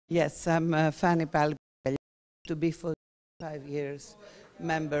Yes, I'm Fani Palli, to be for 5 years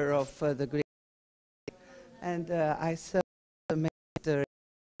member of the Greek, and I serve the minister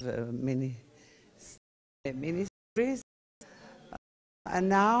of ministries, and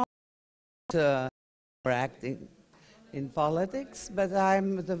now we're acting in politics, but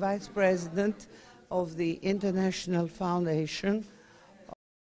I'm the vice president of the International Foundation,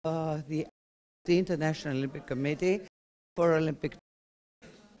 the International Olympic Committee for Olympic.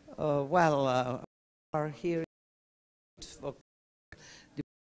 Are here for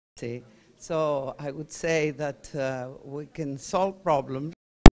democracy. So I would say that we can solve problems,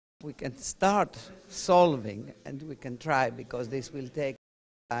 we can start solving, and we can try, because this will take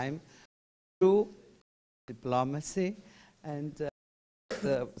time, through diplomacy and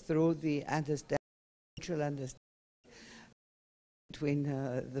through the mutual understanding between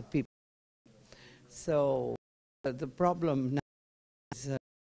the people. So the problem now is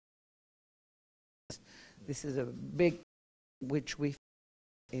this is a big which we face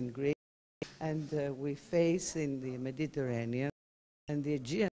in Greece and we face in the Mediterranean and the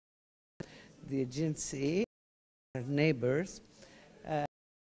Aegean Sea, our neighbors,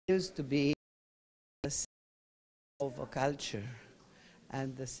 used to be the sea of a culture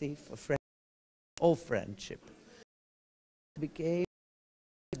and the sea of friendship. It became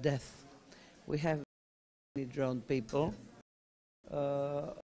death. We have drowned people.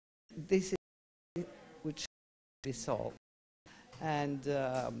 This is which we solve. And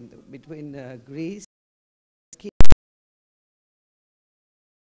between Greece